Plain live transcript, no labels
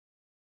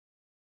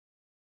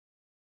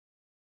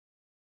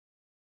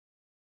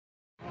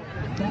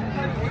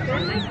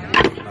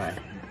Hi,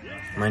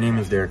 my name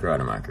is Derek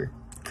Rademacher,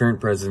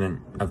 current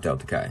president of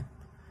Delta Chi.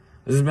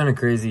 This has been a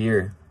crazy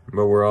year,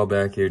 but we're all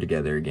back here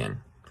together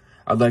again.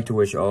 I'd like to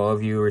wish all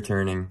of you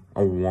returning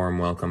a warm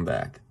welcome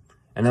back.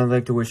 And I'd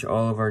like to wish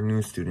all of our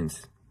new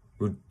students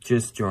who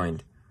just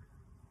joined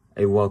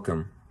a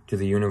welcome to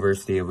the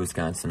University of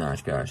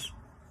Wisconsin-Oshkosh.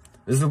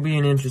 This will be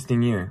an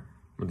interesting year,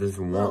 but this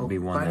won't be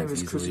one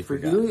that's easily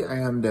forgotten. My name is Christopher Healy.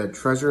 I am the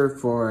treasurer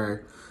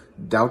for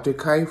Delta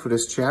Chi for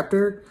this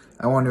chapter.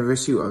 I want to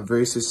wish you a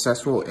very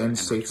successful and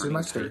safe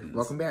semester.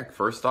 Welcome back.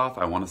 First off,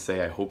 I want to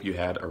say I hope you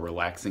had a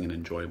relaxing and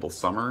enjoyable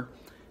summer.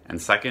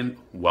 And second,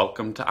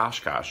 welcome to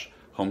Oshkosh,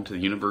 home to the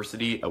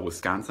University of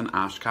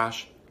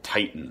Wisconsin-Oshkosh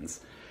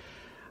Titans.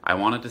 I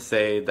wanted to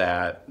say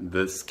that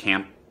this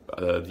camp,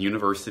 the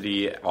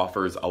university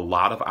offers a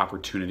lot of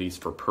opportunities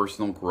for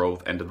personal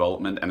growth and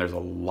development, and there's a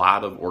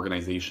lot of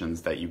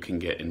organizations that you can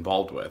get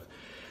involved with.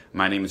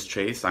 My name is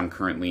Chase. I'm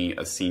currently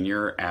a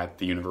senior at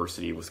the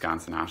University of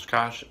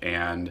Wisconsin-Oshkosh,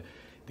 and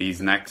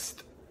these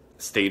next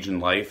stage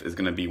in life is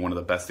going to be one of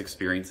the best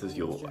experiences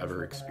you'll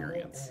ever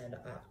experience. And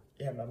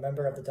I'm a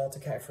member of the Delta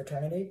Chi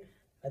fraternity.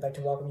 I'd like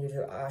to welcome you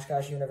to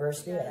Oshkosh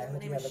University. And I hope My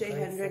name you have is Shay a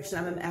great Hendricks,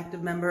 and I'm an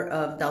active member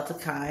of Delta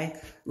Chi.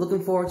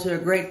 Looking forward to a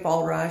great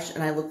fall rush,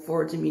 and I look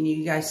forward to meeting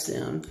you guys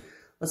soon.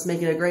 Let's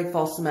make it a great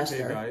fall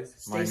semester. Hey guys,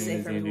 Stay my name safe,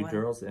 is Andy everyone.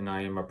 Durrells, and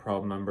I am a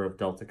proud member of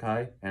Delta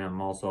Chi, and I'm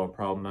also a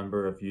proud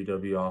member of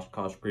UW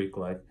Oshkosh Greek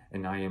Life,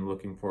 and I am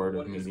looking forward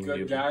to meeting you. What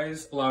is good,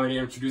 guys? Allow me to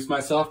introduce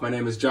myself. My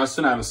name is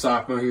Justin. I'm a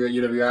sophomore here at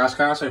UW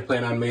Oshkosh. I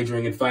plan on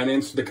majoring in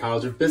finance at the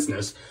College of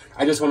Business.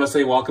 I just want to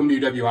say welcome to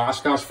UW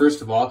Oshkosh,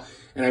 first of all,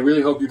 and I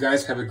really hope you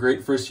guys have a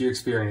great first year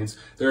experience.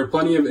 There are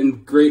plenty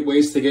of great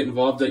ways to get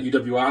involved at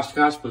UW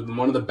Oshkosh, but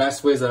one of the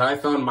best ways that I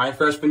found my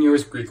freshman year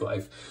was Greek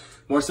Life.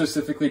 More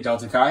specifically,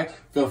 Delta Chi.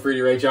 Feel free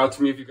to reach out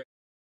to me if you guys